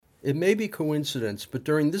It may be coincidence, but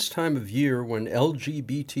during this time of year when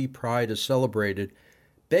LGBT pride is celebrated,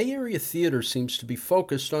 Bay Area theater seems to be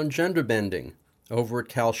focused on gender bending. Over at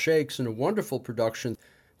Cal Shakes, in a wonderful production,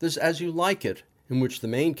 there's As You Like It, in which the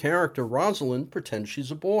main character, Rosalind, pretends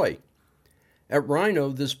she's a boy. At Rhino,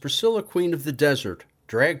 there's Priscilla, Queen of the Desert,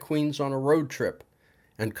 drag queens on a road trip.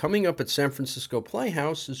 And coming up at San Francisco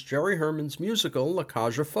Playhouse is Jerry Herman's musical La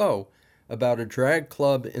Cage aux Folles, about a drag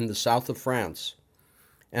club in the south of France.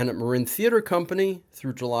 And at Marin Theatre Company,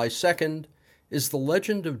 through July 2nd, is The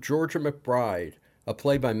Legend of Georgia McBride, a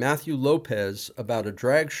play by Matthew Lopez about a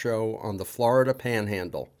drag show on the Florida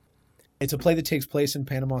Panhandle. It's a play that takes place in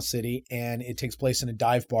Panama City, and it takes place in a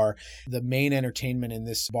dive bar. The main entertainment in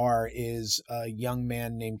this bar is a young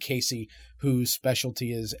man named Casey, whose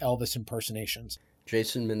specialty is Elvis impersonations.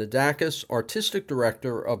 Jason Minadakis, Artistic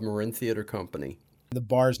Director of Marin Theatre Company. The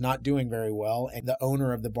bar's not doing very well, and the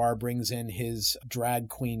owner of the bar brings in his drag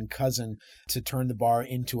queen cousin to turn the bar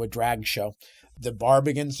into a drag show. The bar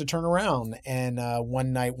begins to turn around, and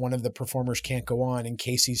one night one of the performers can't go on, and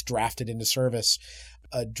Casey's drafted into service.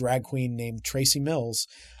 A drag queen named Tracy Mills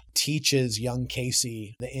teaches young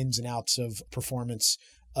Casey the ins and outs of performance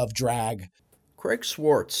of drag. Craig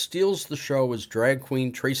Swartz steals the show as drag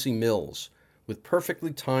queen Tracy Mills, with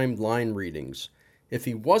perfectly timed line readings. If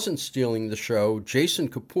he wasn't stealing the show, Jason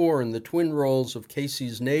Kapoor in the twin roles of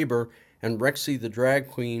Casey's neighbor and Rexy the drag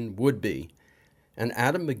queen would be. And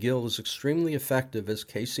Adam McGill is extremely effective as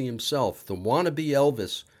Casey himself, the wannabe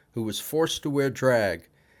Elvis who was forced to wear drag,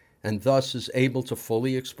 and thus is able to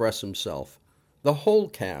fully express himself. The whole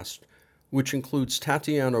cast, which includes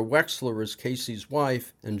Tatiana Wexler as Casey's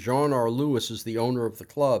wife and John R. Lewis as the owner of the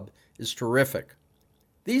club, is terrific.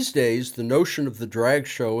 These days, the notion of the drag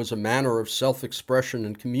show as a manner of self-expression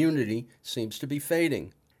and community seems to be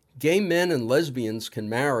fading. Gay men and lesbians can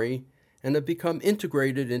marry and have become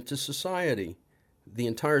integrated into society. The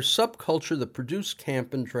entire subculture that produced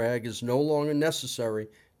camp and drag is no longer necessary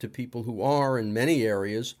to people who are, in many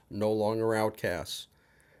areas, no longer outcasts.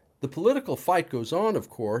 The political fight goes on, of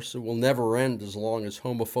course. It will never end as long as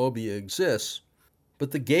homophobia exists.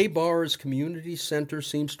 But the gay bar as community center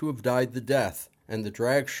seems to have died the death, and the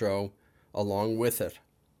drag show along with it.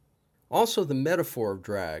 Also, the metaphor of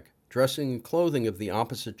drag, dressing and clothing of the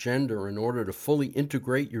opposite gender in order to fully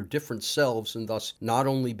integrate your different selves and thus not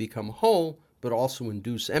only become whole, but also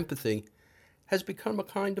induce empathy, has become a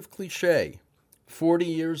kind of cliché. 40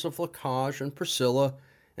 years of La Cage and Priscilla,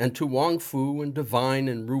 and To Wong Fu and Divine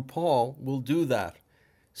and RuPaul will do that.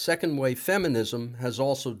 Second wave feminism has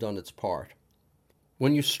also done its part.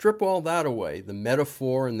 When you strip all that away, the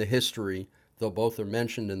metaphor and the history, though both are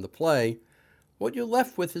mentioned in the play, what you're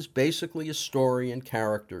left with is basically a story and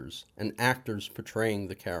characters, and actors portraying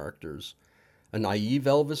the characters. A naive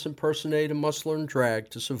Elvis impersonator must learn drag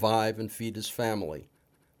to survive and feed his family.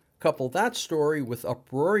 Couple that story with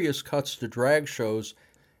uproarious cuts to drag shows,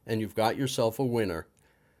 and you've got yourself a winner.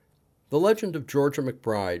 The Legend of Georgia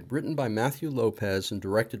McBride, written by Matthew Lopez and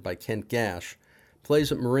directed by Kent Gash,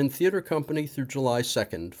 plays at Marin Theatre Company through July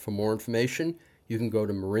 2nd. For more information, you can go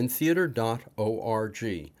to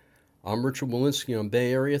marintheater.org. I'm Richard Walensky on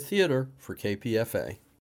Bay Area Theater for KPFA.